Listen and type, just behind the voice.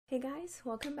Hey guys,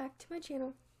 welcome back to my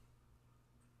channel.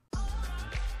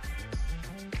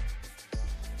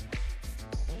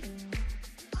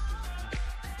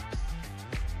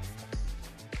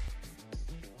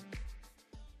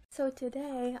 So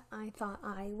today I thought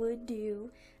I would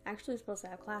do, actually I was supposed to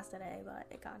have class today, but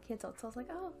it got canceled, so I was like,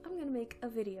 oh, I'm gonna make a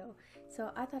video.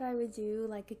 So I thought I would do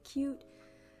like a cute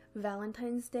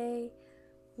Valentine's Day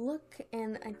look,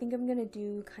 and I think I'm gonna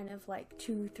do kind of like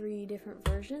 2-3 different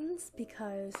versions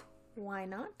because why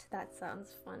not? That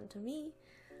sounds fun to me.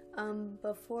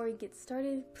 Before we get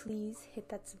started, please hit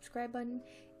that subscribe button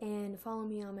and follow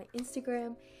me on my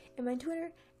Instagram and my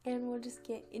Twitter, and we'll just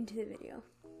get into the video.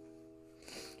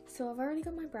 So I've already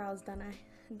got my brows done.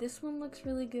 This one looks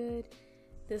really good.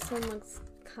 This one looks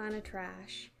kind of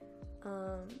trash.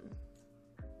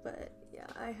 But yeah,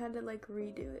 I had to like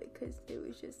redo it because it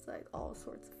was just like all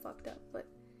sorts of fucked up. But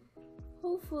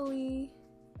hopefully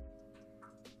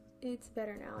it's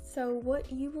better now. So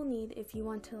what you will need if you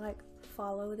want to like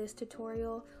follow this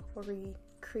tutorial or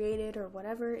recreate it or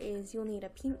whatever is you'll need a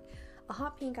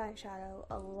hot pink eyeshadow,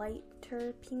 a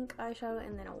lighter pink eyeshadow,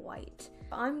 and then a white.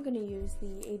 I'm gonna use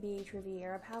the ABH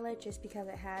Riviera palette just because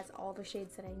it has all the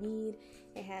shades that I need.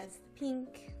 It has the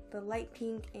pink, the light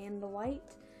pink, and the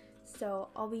white. So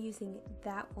I'll be using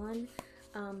that one,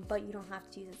 but you don't have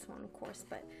to use this one, of course.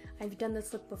 But I've done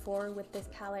this look before with this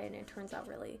palette and it turns out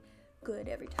really good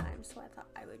every time. So I thought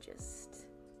I would just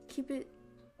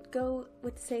go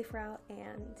with the safe route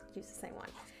and use the same one.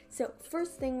 So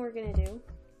first thing we're gonna do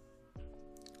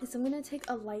is I'm gonna take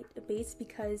a light base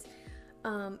because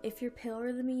if you're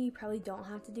paler than me, you probably don't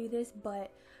have to do this,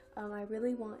 but I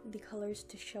really want the colors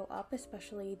to show up,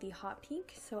 especially the hot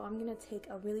pink. So I'm gonna take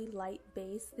a really light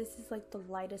base. This is like the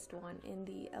lightest one in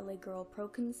the LA Girl Pro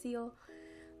Conceal,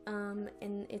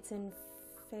 and it's in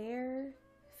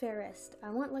Fairest. I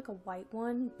want like a white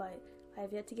one, but I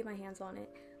have yet to get my hands on it.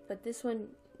 But this one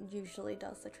usually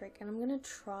does the trick, and I'm gonna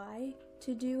try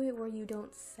to do it where you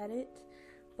don't set it.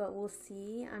 But we'll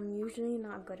see. I'm usually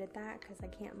not good at that because I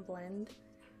can't blend,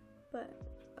 but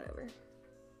whatever.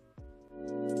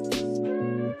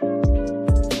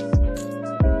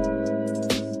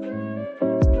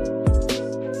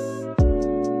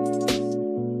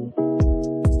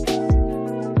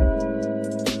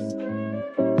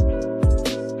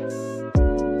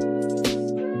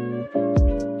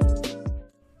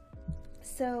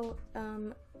 So,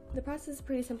 the process is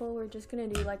pretty simple. We're just gonna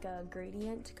do like a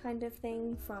gradient kind of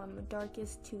thing from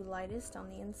darkest to lightest on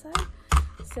the inside.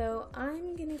 So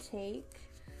I'm gonna take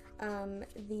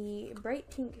the bright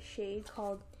pink shade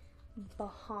called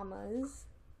Bahamas,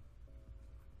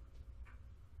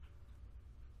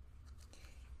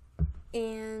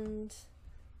 and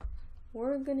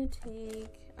I'm gonna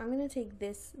take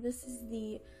this. This is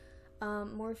the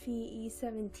Morphe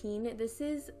E17. This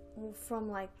is from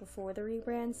like before the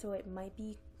rebrand, so it might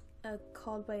be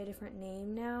called by a different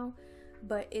name now,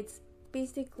 but it's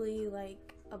basically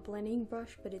like a blending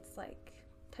brush, but it's like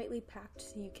tightly packed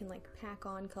so you can like pack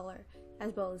on color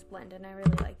as well as blend, and I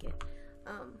really like it.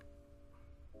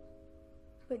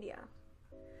 But yeah,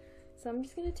 so I'm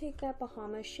just gonna take that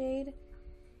Bahama shade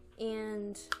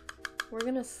and we're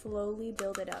gonna slowly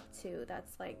build it up too.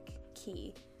 That's like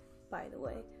key, by the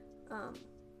way.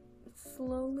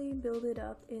 Slowly build it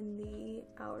up in the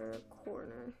outer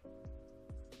corner.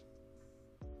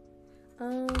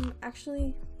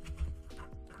 Actually,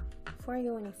 before I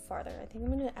go any farther, I think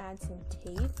I'm gonna add some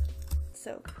tape.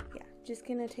 So yeah, just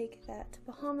gonna take that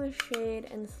Bahama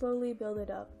shade and slowly build it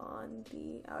up on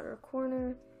the outer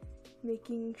corner,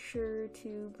 making sure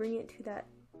to bring it to that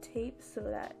tape so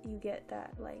that you get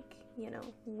that like, you know,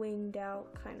 winged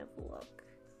out kind of look.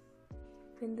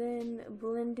 And then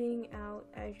blending out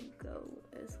as you go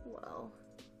as well.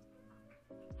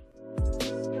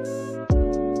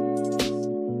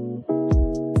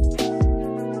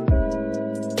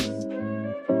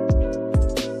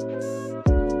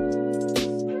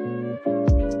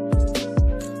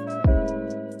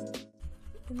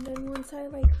 And then once I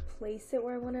like place it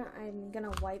where I'm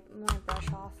gonna wipe my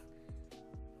brush off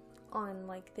on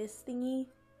like this thingy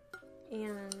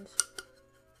and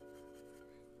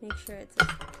make sure it's as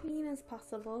clean as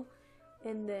possible,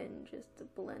 and then just to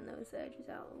blend those edges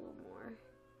out a little more.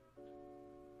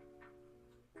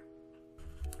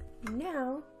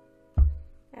 Now,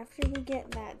 after we get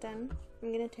that done,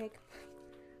 I'm gonna take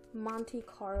Monte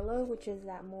Carlo, which is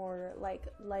that more like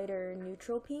lighter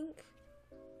neutral pink.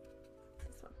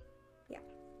 This one, yeah.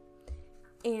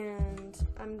 And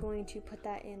I'm going to put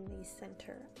that in the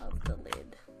center of the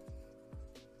lid.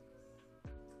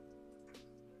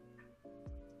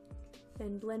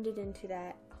 And blend it into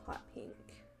that hot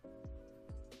pink.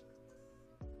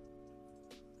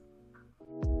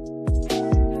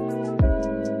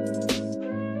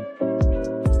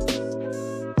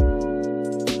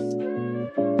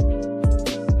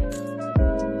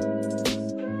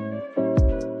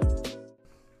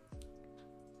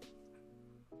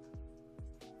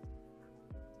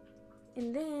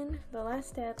 And then the last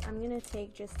step, I'm gonna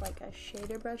take just like a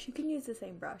shader brush. You can use the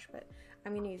same brush, but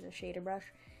I'm gonna use a shader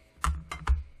brush.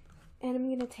 And I'm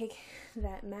gonna take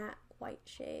that matte white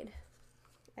shade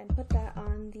and put that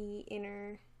on the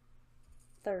inner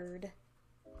third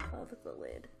of the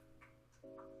lid.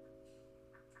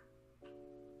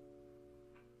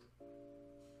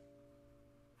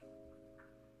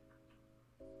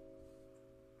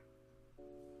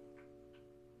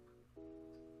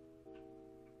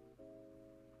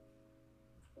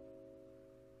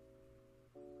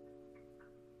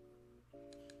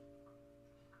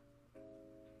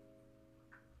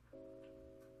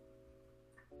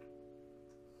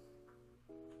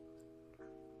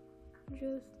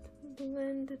 Just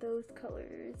blend those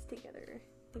colors together.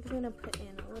 I'm gonna put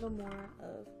in a little more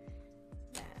of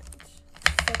that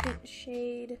second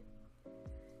shade.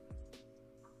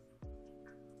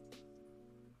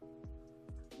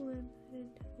 Blend it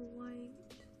into white.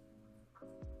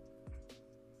 Yeah,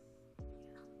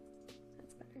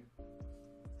 that's better.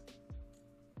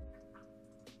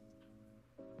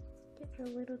 Get a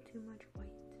little too much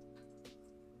white.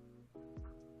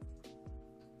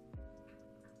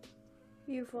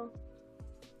 Beautiful.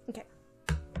 Okay.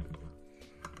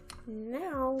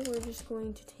 Now we're just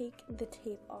going to take the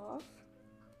tape off.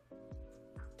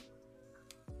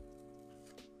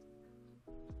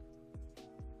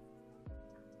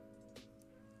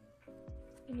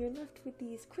 And you're left with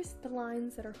these crisp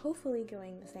lines that are hopefully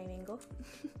going the same angle.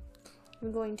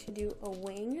 I'm going to do a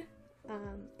wing.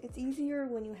 It's easier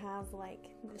when you have like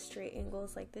the straight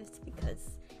angles like this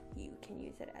because you can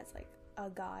use it as like a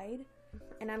guide.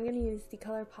 And I'm going to use the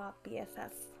Colourpop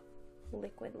BFF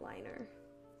liquid liner.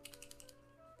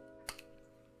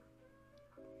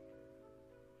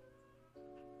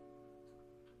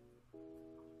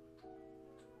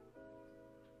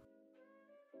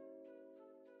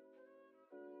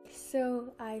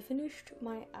 So I finished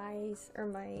my eyes, or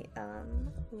my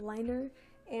liner,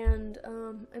 and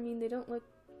I mean, they don't look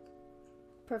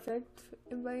perfect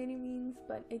by any means,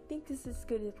 but I think this is as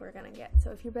good as we're gonna get.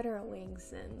 So if you're better at wings,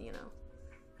 then, you know,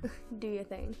 do your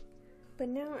thing. But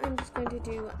now I'm just going to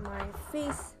do my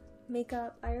face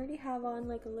makeup. I already have on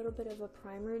like a little bit of a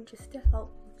primer just to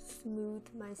help smooth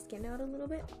my skin out a little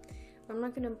bit. I'm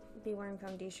not gonna be wearing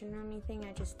foundation or anything.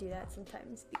 I just do that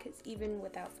sometimes because even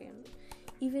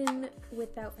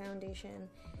without foundation,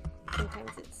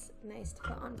 sometimes it's nice to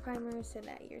put on primer so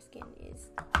that your skin is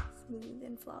smooth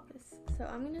and flawless. So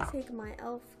I'm gonna take my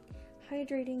e.l.f.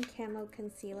 Hydrating Camo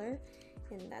Concealer,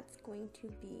 and that's going to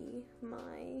be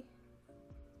my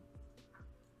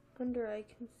under eye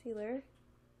concealer.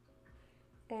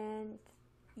 And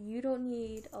you don't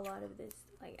need a lot of this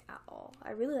like at all.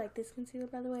 I really like this concealer,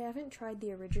 by the way. I haven't tried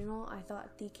the original. I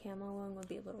thought the camo one would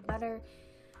be a little better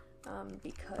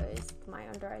because my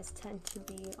under eyes tend to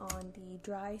be on the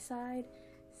dry side,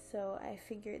 so I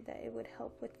figured that it would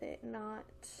help with it not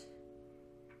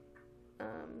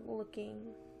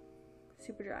looking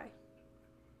super dry.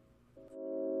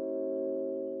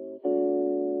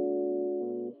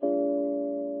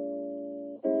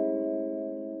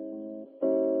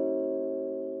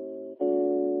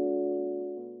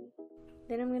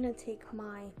 Then I'm gonna take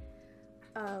my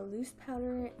loose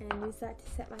powder and use that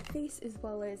to set my face as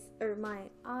well as, or my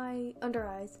under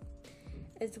eyes,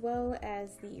 as well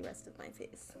as the rest of my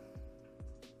face.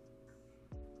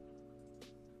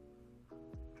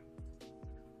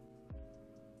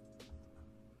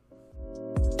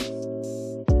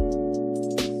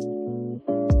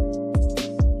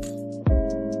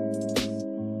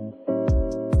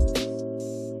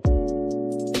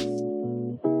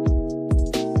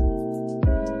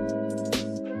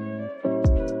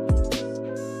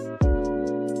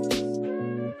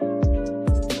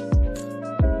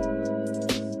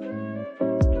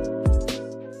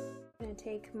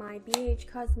 My BH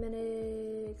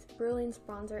Cosmetics Brilliance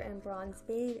Bronzer and Bronze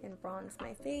Babe and bronze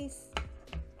my face.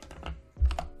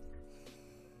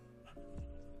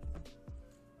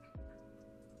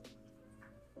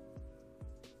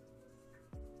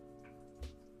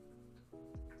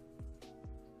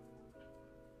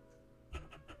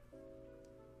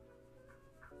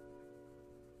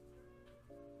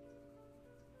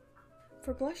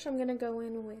 For blush, I'm gonna go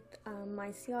in with my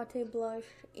Ciate blush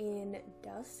in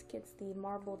Dusk. It's the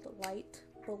Marbled Light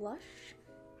blush.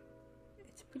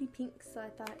 It's pretty pink, so I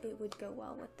thought it would go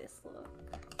well with this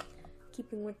look.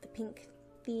 Keeping with the pink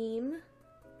theme.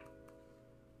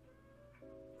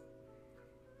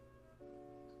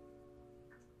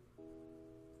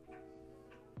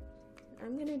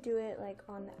 I'm gonna do it like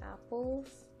on the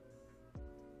apples.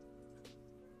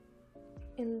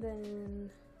 And then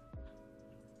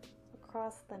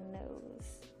across the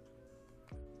nose.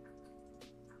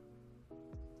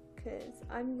 because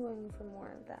I'm going for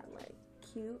more of that like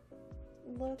cute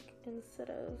look instead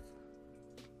of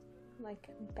like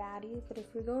baddie. But if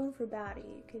you're going for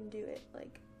baddie, you can do it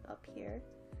like up here.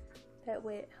 That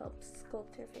way it helps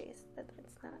sculpt your face, but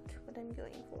that's not what I'm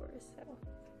going for, so.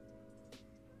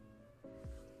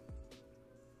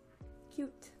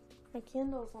 Cute. My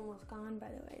candle's almost gone, by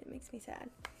the way. It makes me sad.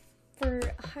 For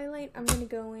highlight, I'm going to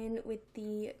go in with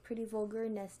the Pretty Vulgar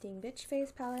Nesting Bitch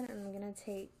Face palette, and I'm going to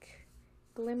take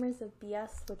Glimmers of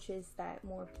BS, which is that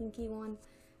more pinky one,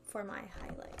 for my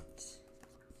highlight.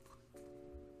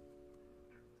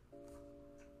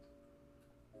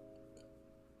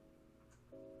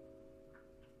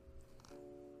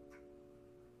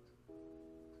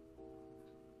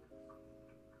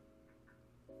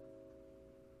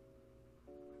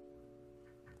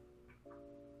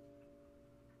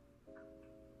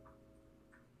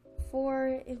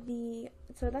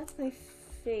 So that's my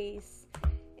face,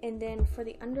 and then for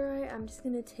the under eye, I'm just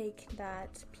gonna take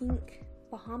that pink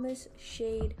Bahamas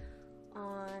shade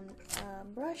on a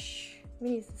brush. I'm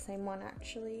gonna use the same one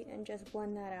actually, and just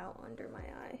blend that out under my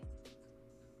eye.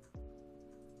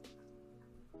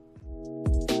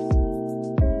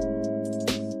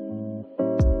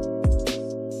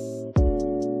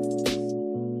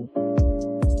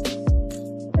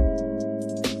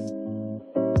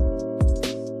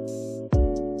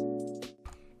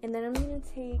 And then I'm going to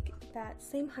take that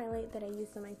same highlight that I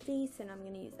used on my face, and I'm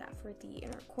going to use that for the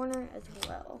inner corner as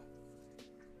well.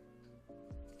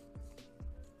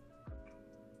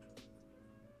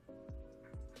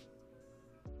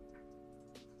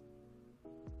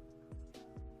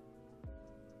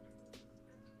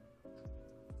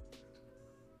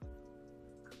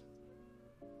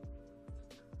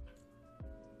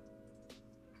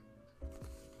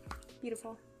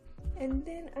 Beautiful. And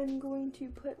then I'm going to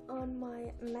put on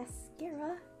my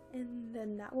mascara, and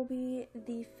then that will be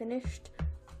the finished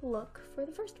look for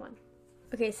the first one.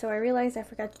 Okay, so I realized I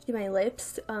forgot to do my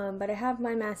lips, but I have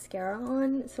my mascara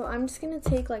on, so I'm just going to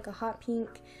take like a hot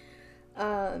pink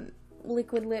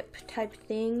liquid lip type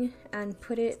thing and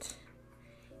put it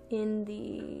in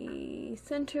the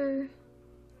center.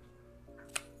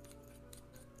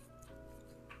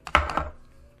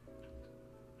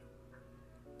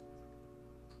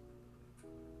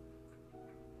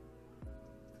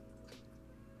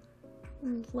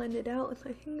 And blend it out with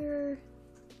my finger.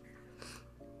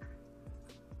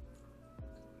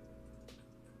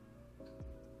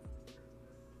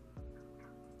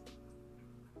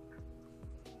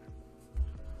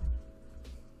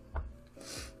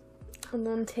 And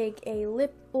then take a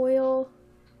lip oil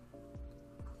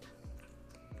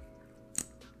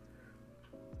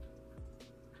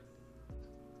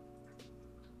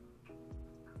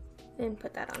and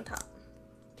put that on top.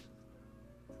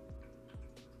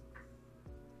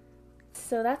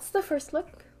 So that's the first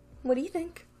look. What do you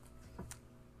think?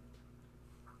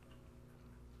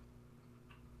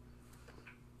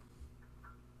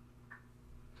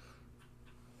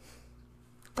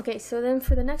 Okay, so then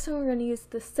for the next one, we're going to use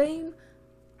the same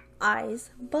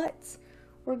eyes, but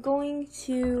we're going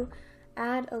to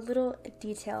add a little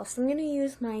detail. So I'm going to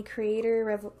use my Creator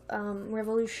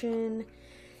Revolution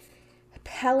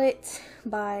palette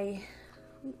by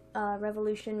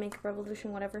Revolution, Makeup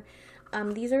Revolution, whatever.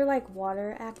 These are like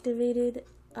water activated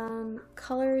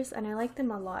colors, and I like them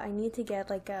a lot. I need to get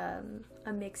like a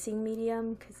mixing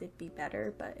medium because it'd be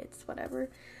better, but it's whatever.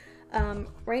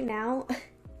 Right now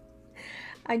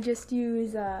I just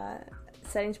use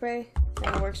setting spray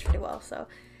and it works pretty well, so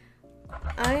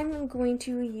I'm going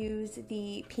to use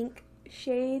the pink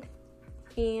shade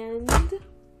and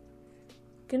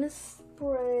gonna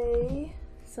spray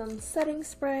some setting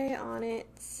spray on it.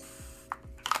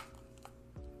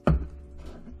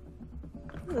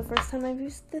 The first time I've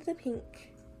used the pink.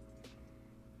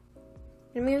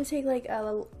 I'm gonna take like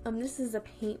a this is a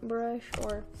paintbrush,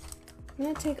 or I'm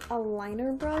gonna take a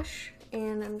liner brush,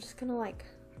 and I'm just gonna like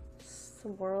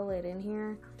swirl it in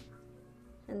here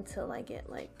until I get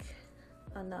like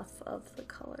enough of the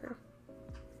color.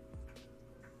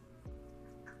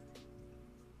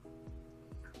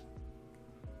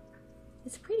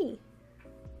 It's pretty.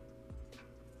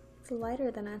 It's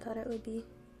lighter than I thought it would be.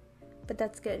 But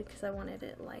that's good because I wanted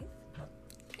it light.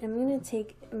 I'm going to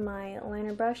take my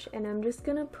liner brush and I'm just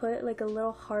going to put like a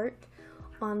little heart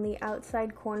on the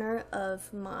outside corner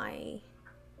of my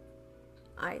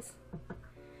eyes.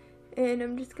 And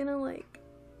I'm just going to like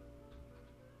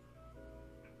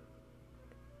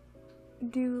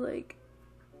do like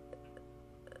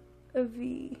a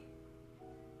V.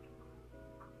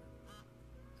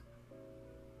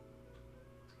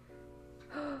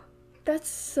 That's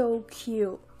so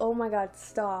cute. Oh my god,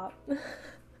 stop.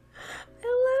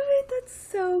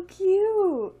 so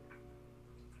cute.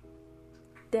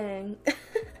 Dang.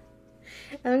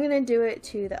 I'm gonna do it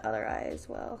to the other eye as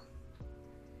well.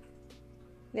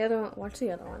 The other one, watch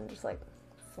the other one just like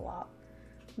flop.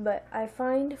 But I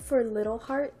find for little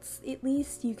hearts, at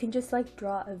least, you can just like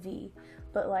draw a V,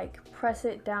 but like press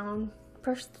it down,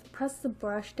 press the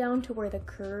brush down to where the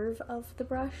curve of the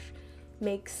brush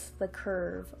makes the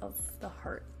curve of the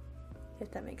heart,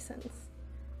 if that makes sense.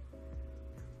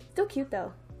 Still cute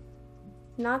though.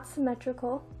 Not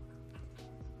symmetrical,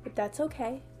 but that's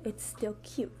okay. It's still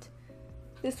cute.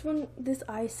 This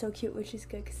eye is so cute, which is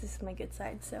good because this is my good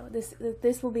side. So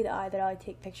this will be the eye that I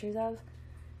take pictures of.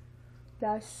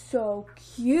 That's so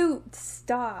cute.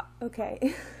 Stop. Okay.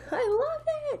 I love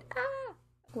it. Ah.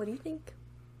 What do you think?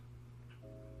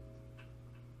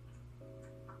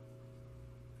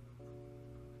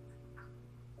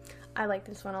 I like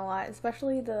this one a lot,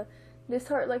 especially this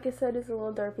heart, like I said, is a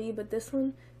little derpy, but this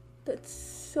one, that's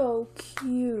so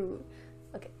cute.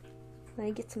 Okay, let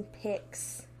me get some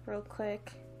pics real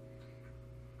quick.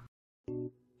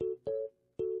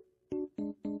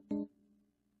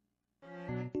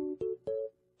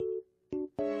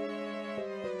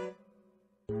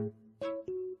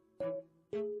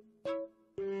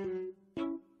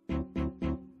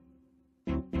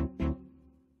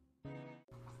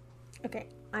 Okay,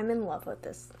 I'm in love with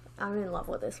this. I'm in love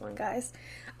with this one, guys.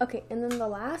 Okay, and then the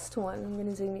last one, I'm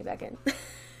gonna zoom you back in.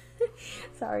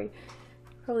 Sorry,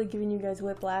 probably giving you guys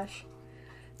whiplash.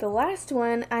 The last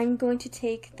one, I'm going to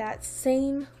take that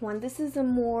same one. This is a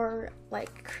more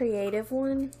like creative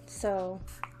one, so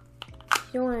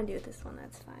if you don't want to do this one,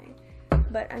 that's fine.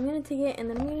 But I'm gonna take it, and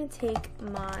then I'm gonna take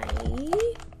my,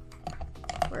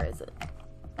 where is it?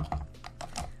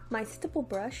 My stipple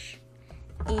brush.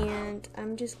 And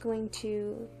I'm just going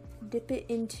to dip it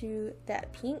into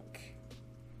that pink.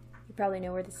 You probably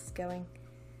know where this is going.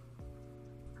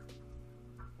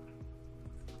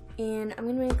 And I'm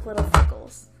gonna make little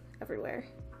freckles everywhere.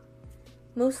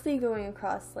 Mostly going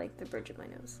across like the bridge of my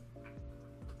nose.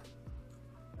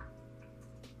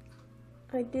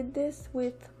 I did this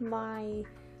with my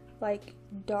like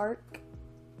dark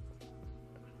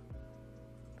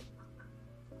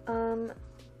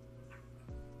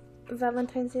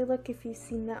Valentine's Day look, if you've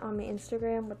seen that on my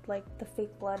Instagram with like the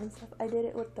fake blood and stuff. I did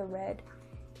it with the red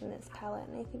in this palette,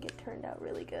 and I think it turned out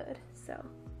really good, so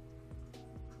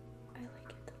I like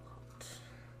it a lot.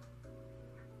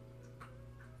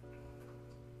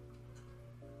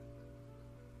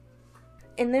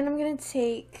 And then I'm gonna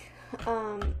take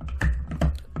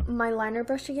my liner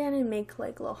brush again and make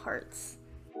like little hearts.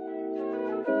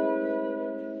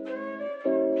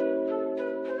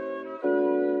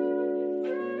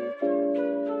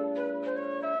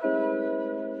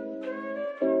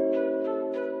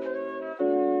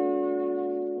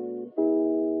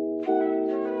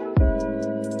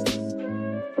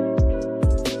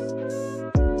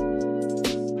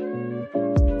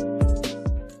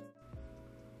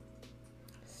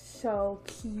 So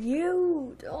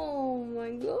cute. Oh my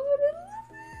god, I love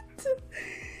it.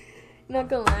 Not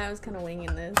gonna lie, I was kind of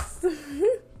winging this. I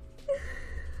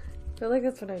feel like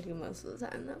that's what I do most of the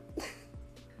time though.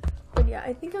 But yeah,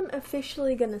 I think I'm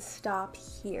officially gonna stop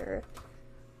here.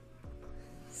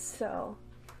 So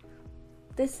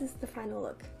this is the final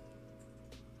look.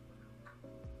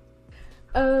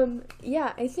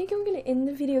 Yeah, I think I'm gonna end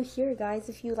the video here, guys.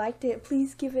 If you liked it,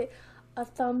 please give it a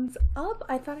thumbs up.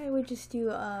 I thought I would just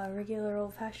do a regular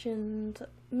old-fashioned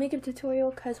makeup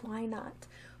tutorial, because why not?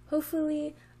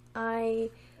 Hopefully, I'm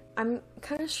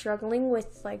kind of struggling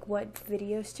with like what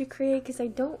videos to create, because I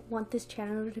don't want this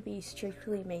channel to be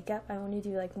strictly makeup. I want to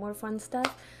do like more fun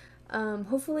stuff.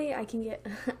 Hopefully I can get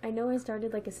I know I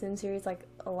started like a sim series like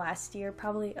last year,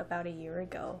 probably about a year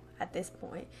ago at this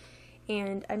point,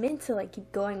 and I meant to like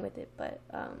keep going with it, but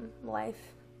life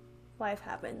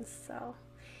happens. So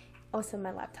also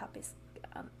my laptop is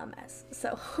a mess,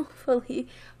 so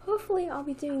hopefully I'll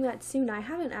be doing that soon. I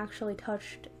haven't actually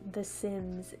touched The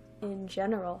Sims in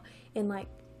general in like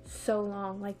so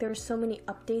long. Like there's so many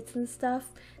updates and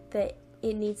stuff that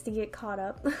it needs to get caught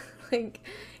up. Like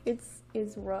it's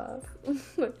rough.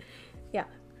 But yeah,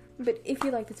 but if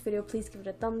you like this video, please give it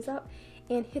a thumbs up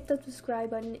and hit the subscribe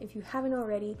button if you haven't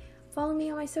already. Follow me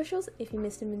on my socials. If you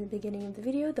missed them in the beginning of the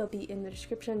video, they'll be in the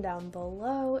description down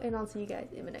below, and I'll see you guys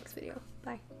in the next video.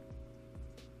 Bye.